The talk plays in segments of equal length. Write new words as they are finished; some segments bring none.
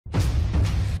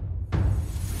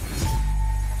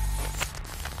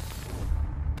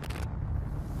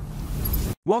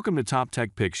Welcome to Top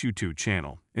Tech Picks YouTube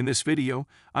channel. In this video,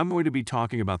 I'm going to be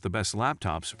talking about the best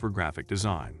laptops for graphic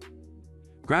design.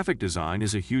 Graphic design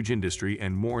is a huge industry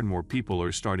and more people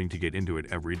are starting to get into it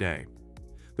every day.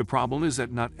 The problem is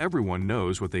that not everyone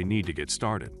knows what they need to get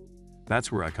started.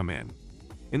 That's where I come in.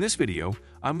 In this video,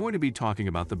 I'm going to be talking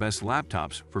about the best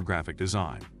laptops for graphic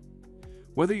design.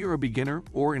 Whether you're a beginner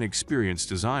or an experienced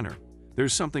designer,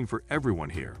 there's something for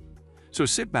everyone here. So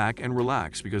sit back and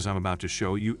relax because I'm about to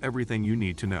show you everything you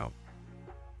need to know.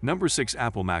 Number 6.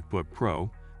 Apple MacBook Pro.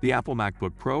 The Apple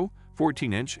MacBook Pro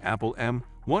 14-inch Apple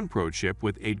M1 Pro chip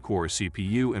with 8-core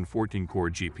CPU and 14-core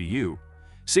GPU,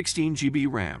 16 GB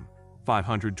RAM,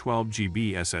 512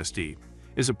 GB SSD,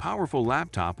 is a powerful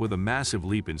laptop with a massive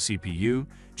leap in CPU,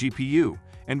 GPU,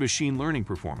 and machine learning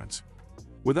performance.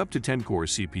 With up to 10-core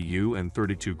CPU and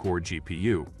 32-core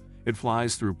GPU, it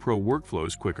flies through pro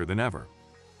workflows quicker than ever.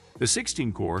 The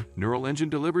 16-core neural engine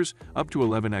delivers up to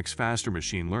 11x faster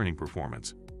machine learning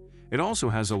performance. It also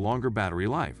has a longer battery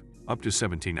life, up to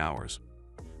 17 hours.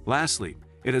 Lastly,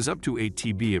 it has up to 8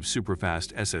 TB of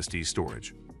superfast SSD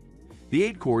storage.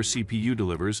 The 8-core CPU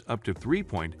delivers up to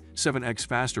 3.7x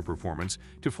faster performance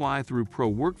to fly through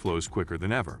pro workflows quicker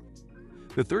than ever.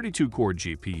 The 32-core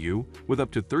GPU with up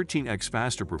to 13x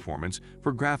faster performance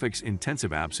for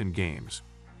graphics-intensive apps and games.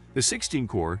 The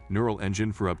 16-core neural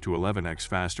engine for up to 11x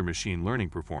faster machine learning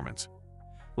performance.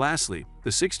 Lastly,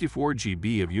 the 64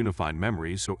 GB of unified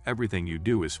memory so everything you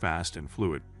do is fast and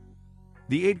fluid.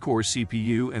 The 8-core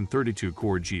CPU and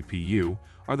 32-core GPU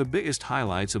are the biggest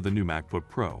highlights of the new MacBook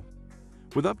Pro.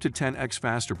 With up to 10x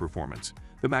faster performance,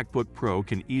 the MacBook Pro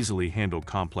can easily handle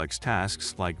complex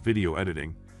tasks like video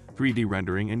editing, 3D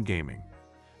rendering, and gaming.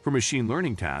 For machine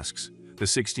learning tasks, the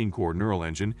 16-core neural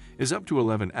engine is up to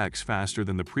 11x faster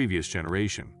than the previous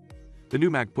generation. The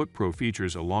new MacBook Pro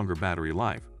features a longer battery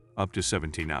life, up to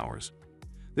 17 hours.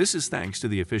 This is thanks to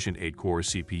the efficient 8-core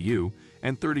CPU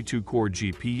and 32-core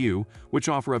GPU, which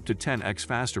offer up to 10x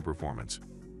faster performance.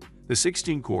 The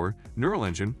 16-core neural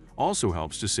engine also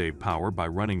helps to save power by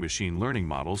running machine learning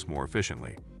models more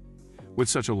efficiently. With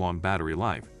such a long battery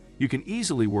life, you can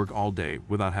easily work all day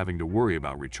without having to worry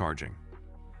about recharging.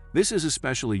 This is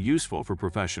especially useful for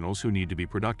professionals who need to be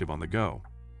productive on the go.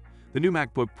 The new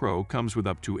MacBook Pro comes with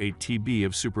up to 8 TB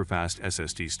of superfast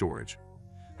SSD storage.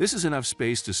 This is enough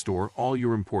space to store all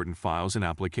your important files and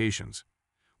applications.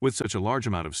 With such a large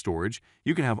amount of storage,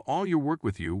 you can have all your work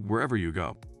with you wherever you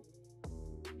go.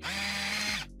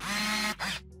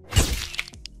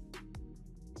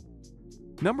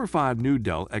 Number 5. New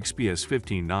Dell XPS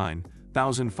 15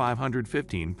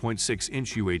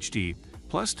 9515.6-inch UHD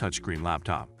plus touchscreen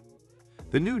laptop.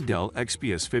 The new Dell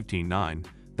XPS 15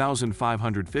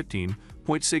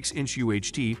 9515.6-inch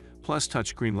UHD plus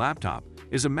touchscreen laptop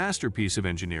is a masterpiece of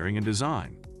engineering and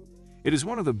design. It is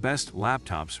one of the best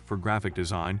laptops for graphic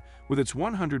design with its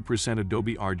 100%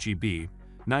 Adobe RGB,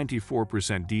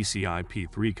 94% DCI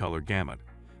P3 color gamut,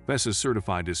 BESA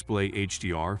certified display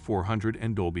HDR 400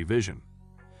 and Dolby Vision.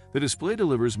 The display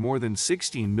delivers more than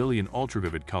 16 million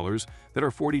ultra-vivid colors that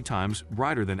are 40 times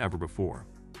brighter than ever before.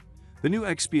 The new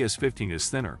XPS 15 is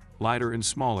thinner, lighter, and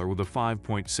smaller with a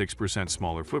 5.6%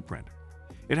 smaller footprint.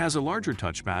 It has a larger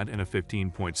touchpad and a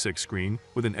 15.6 screen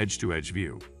with an edge-to-edge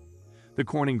view. The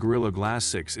Corning Gorilla Glass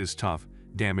 6 is tough,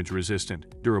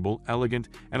 damage-resistant, durable, elegant,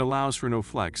 and allows for no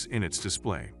flex in its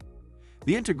display.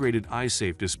 The integrated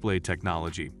eye-safe display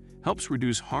technology helps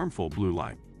reduce harmful blue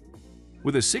light.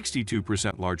 With a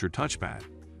 62% larger touchpad,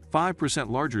 5%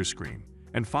 larger screen,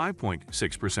 and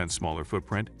 5.6% smaller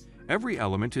footprint, every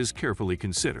element is carefully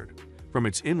considered, from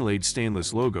its inlaid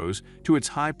stainless logos to its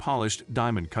high-polished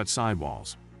diamond-cut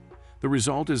sidewalls. The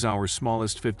result is our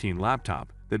smallest 15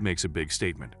 laptop that makes a big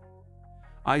statement.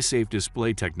 Eye-safe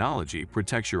display technology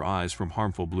protects your eyes from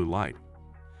harmful blue light.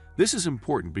 This is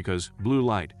important because blue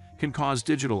light can cause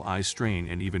digital eye strain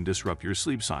and even disrupt your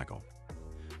sleep cycle.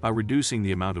 By reducing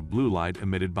the amount of blue light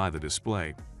emitted by the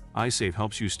display, eye-safe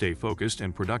helps you stay focused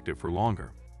and productive for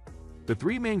longer. The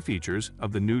three main features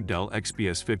of the new Dell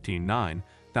XPS 15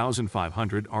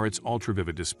 9500 are its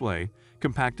ultra-vivid display,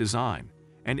 compact design,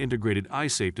 and integrated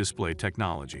eye-safe display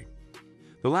technology.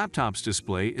 The laptop's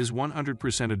display is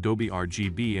 100% Adobe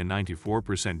RGB and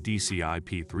 94% DCI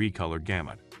P3 color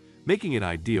gamut, making it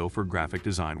ideal for graphic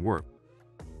design work.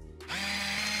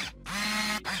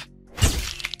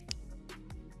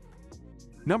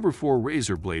 Number 4.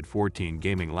 Razer Blade 14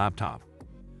 Gaming Laptop.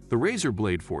 The Razer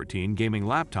Blade 14 Gaming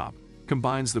Laptop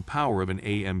combines the power of an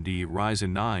AMD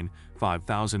Ryzen 9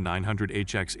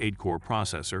 5900HX 8-core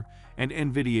processor and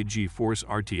NVIDIA GeForce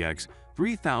RTX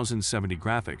 3070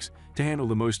 graphics to handle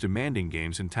the most demanding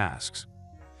games and tasks.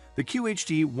 The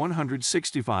QHD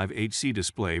 165HC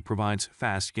display provides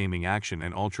fast gaming action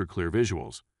and ultra-clear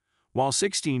visuals, while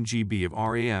 16 GB of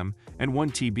RAM and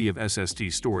 1 TB of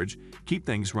SSD storage keep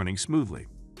things running smoothly.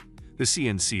 The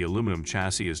CNC aluminum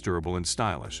chassis is durable and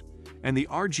stylish, and the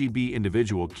RGB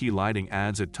individual key lighting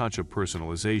adds a touch of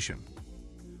personalization.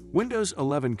 Windows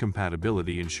 11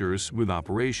 compatibility ensures smooth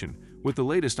operation with the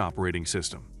latest operating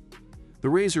system. The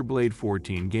Razer Blade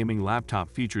 14 gaming laptop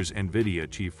features NVIDIA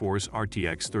GeForce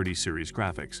RTX 30 series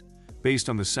graphics, based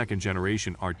on the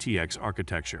second-generation RTX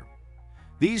architecture.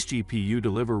 These GPU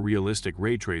deliver realistic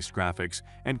ray-traced graphics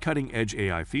and cutting-edge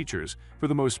AI features for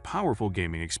the most powerful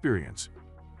gaming experience.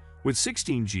 With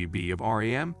 16 GB of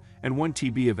RAM and 1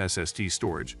 TB of SSD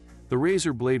storage, the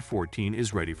Razer Blade 14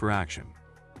 is ready for action.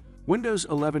 Windows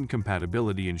 11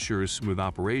 compatibility ensures smooth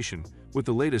operation with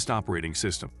the latest operating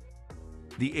system.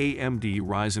 The AMD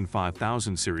Ryzen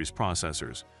 5000 series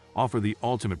processors offer the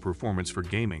ultimate performance for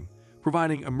gaming,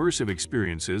 providing immersive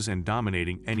experiences and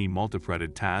dominating any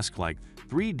multi-threaded task like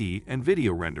 3D and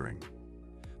video rendering.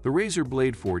 The Razer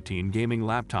Blade 14 gaming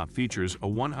laptop features a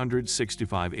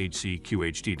 165Hz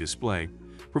QHD display,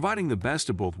 providing the best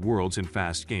of both worlds in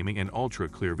fast gaming and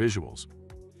ultra-clear visuals.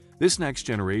 This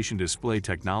next-generation display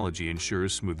technology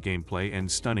ensures smooth gameplay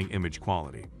and stunning image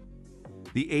quality.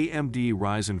 The AMD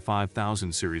Ryzen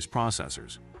 5000 series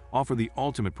processors offer the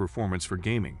ultimate performance for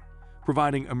gaming,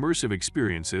 providing immersive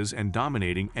experiences and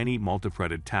dominating any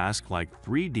multi-threaded task like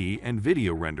 3D and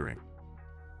video rendering.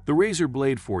 The Razer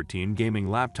Blade 14 gaming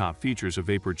laptop features a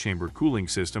vapor chamber cooling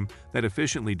system that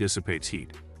efficiently dissipates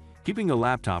heat, keeping the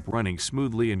laptop running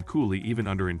smoothly and coolly even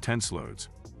under intense loads.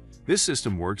 This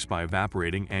system works by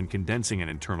evaporating and condensing an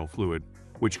internal fluid,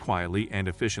 which quietly and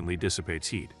efficiently dissipates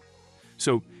heat.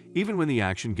 So, even when the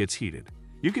action gets heated,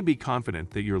 you can be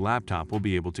confident that your laptop will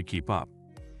be able to keep up.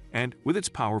 And with its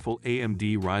powerful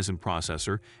AMD Ryzen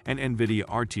processor and NVIDIA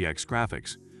RTX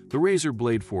graphics, the Razer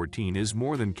Blade 14 is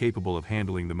more than capable of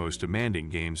handling the most demanding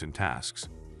games and tasks.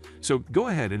 So go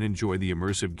ahead and enjoy the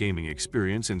immersive gaming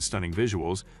experience and stunning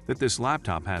visuals that this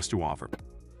laptop has to offer.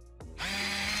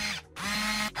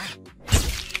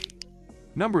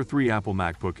 Number 3. Apple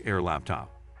MacBook Air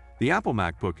Laptop. The Apple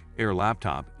MacBook Air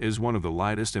laptop is one of the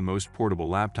lightest and most portable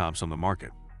laptops on the market.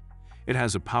 It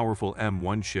has a powerful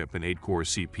M1 chip and 8-core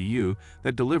CPU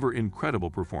that deliver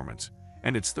incredible performance,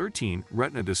 and its 13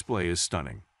 Retina display is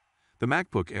stunning. The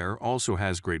MacBook Air also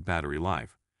has great battery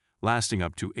life, lasting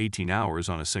up to 18 hours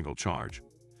on a single charge.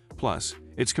 Plus,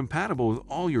 it's compatible with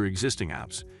all your existing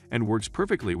apps and works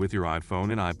perfectly with your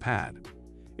iPhone and iPad.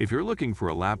 If you're looking for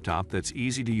a laptop that's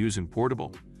easy to use and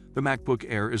portable, the MacBook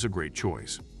Air is a great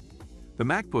choice. The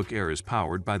MacBook Air is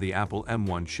powered by the Apple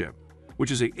M1 chip,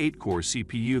 which is an 8-core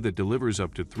CPU that delivers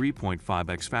up to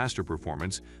 3.5x faster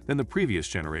performance than the previous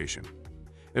generation.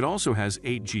 It also has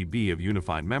 8 GB of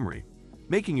unified memory,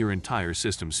 making your entire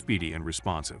system speedy and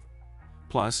responsive.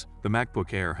 Plus, the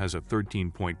MacBook Air has a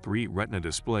 13.3 Retina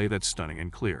display that's stunning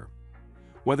and clear.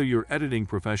 Whether you're editing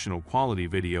professional quality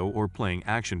video or playing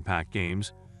action-packed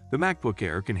games, the MacBook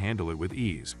Air can handle it with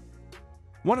ease.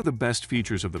 One of the best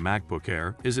features of the MacBook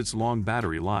Air is its long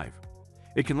battery life.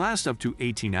 It can last up to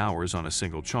 18 hours on a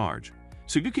single charge,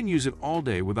 so you can use it all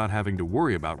day without having to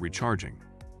worry about recharging.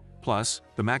 Plus,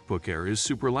 the MacBook Air is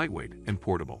super lightweight and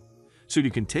portable, so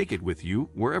you can take it with you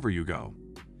wherever you go.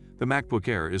 The MacBook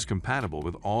Air is compatible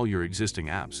with all your existing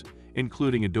apps,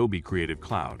 including Adobe Creative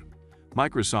Cloud,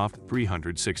 Microsoft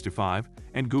 365,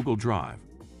 and Google Drive.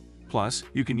 Plus,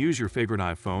 you can use your favorite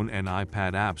iPhone and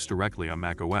iPad apps directly on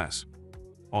macOS.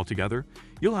 Altogether,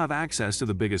 you'll have access to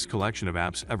the biggest collection of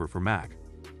apps ever for Mac,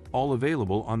 all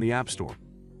available on the App Store.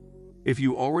 If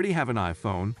you already have an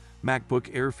iPhone,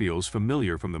 MacBook Air feels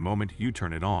familiar from the moment you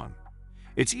turn it on.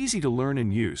 It's easy to learn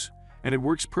and use, and it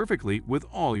works perfectly with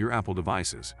all your Apple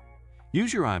devices.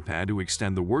 Use your iPad to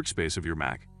extend the workspace of your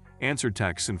Mac, answer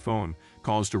texts and phone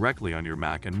calls directly on your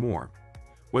Mac, and more.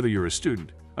 Whether you're a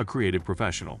student, a creative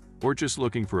professional, or just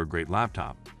looking for a great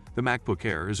laptop, the MacBook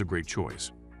Air is a great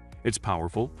choice. It's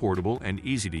powerful, portable, and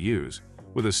easy to use,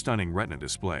 with a stunning Retina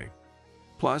display.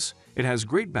 Plus, it has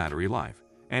great battery life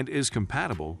and is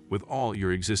compatible with all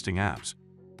your existing apps.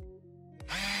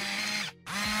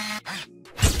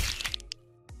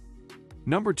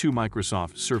 Number 2.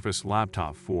 Microsoft Surface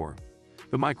Laptop 4.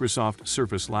 The Microsoft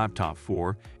Surface Laptop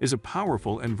 4 is a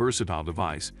powerful and versatile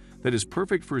device that is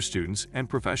perfect for students and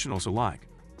professionals alike.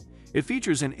 It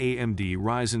features an AMD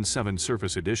Ryzen 7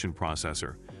 Surface Edition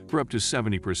processor for up to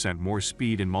 70% more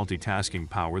speed and multitasking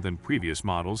power than previous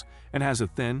models, and has a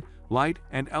thin, light,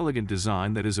 and elegant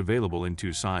design that is available in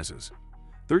two sizes,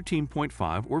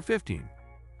 13.5 or 15.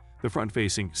 The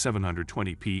front-facing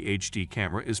 720p HD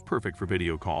camera is perfect for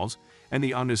video calls, and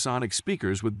the omnisonic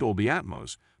speakers with Dolby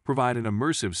Atmos provide an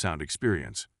immersive sound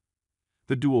experience.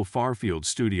 The dual far-field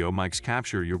studio mics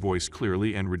capture your voice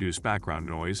clearly and reduce background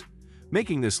noise,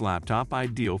 making this laptop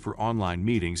ideal for online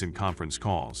meetings and conference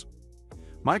calls.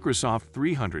 Microsoft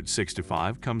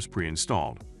 365 comes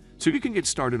pre-installed, so you can get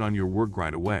started on your work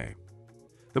right away.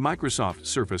 The Microsoft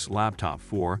Surface Laptop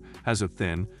 4 has a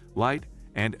thin, light,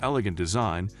 and elegant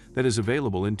design that is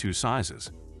available in two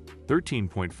sizes,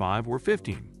 13.5 or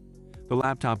 15. The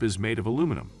laptop is made of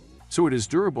aluminum, so it is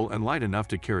durable and light enough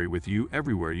to carry with you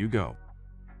everywhere you go.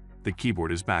 The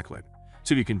keyboard is backlit,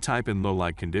 so you can type in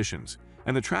low-light conditions,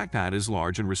 and the trackpad is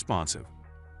large and responsive.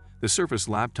 The Surface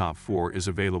Laptop 4 is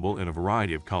available in a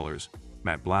variety of colors: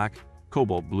 matte black,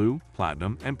 cobalt blue,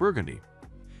 platinum, and burgundy.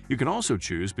 You can also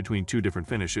choose between two different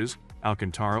finishes,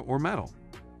 Alcantara or metal.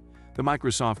 The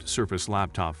Microsoft Surface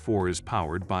Laptop 4 is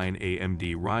powered by an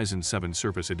AMD Ryzen 7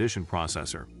 Surface Edition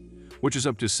processor, which is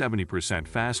up to 70%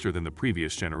 faster than the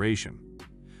previous generation.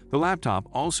 The laptop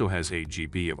also has 8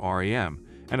 GB of RAM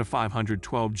and a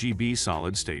 512 GB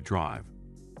solid-state drive.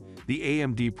 The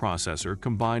AMD processor,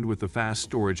 combined with the fast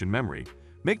storage and memory,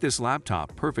 make this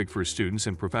laptop perfect for students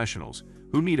and professionals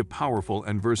who need a powerful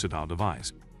and versatile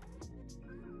device.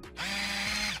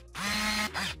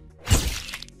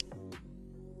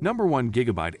 Number 1.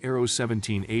 GIGABYTE AERO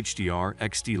 17 HDR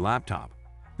XD Laptop.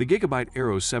 The GIGABYTE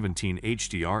AERO 17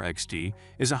 HDR XD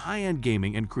is a high-end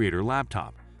gaming and creator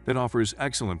laptop that offers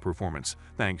excellent performance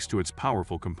thanks to its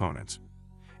powerful components.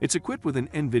 It's equipped with an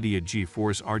NVIDIA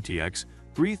GeForce RTX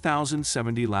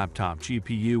 3070 laptop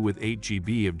GPU with 8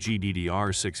 GB of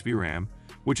GDDR6 VRAM,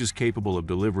 which is capable of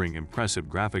delivering impressive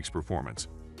graphics performance.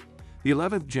 The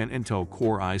 11th Gen Intel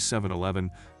Core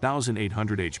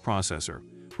i7-11800H processor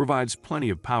provides plenty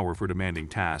of power for demanding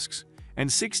tasks,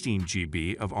 and 16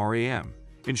 GB of RAM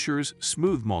ensures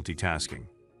smooth multitasking.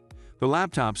 The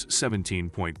laptop's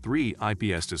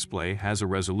 17.3 IPS display has a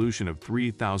resolution of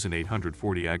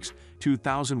 3840 x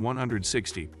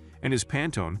 2160 and is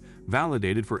Pantone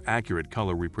validated for accurate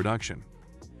color reproduction.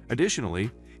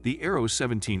 Additionally, the AERO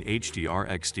 17 HDR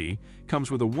XD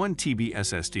comes with a 1 TB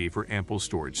SSD for ample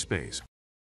storage space.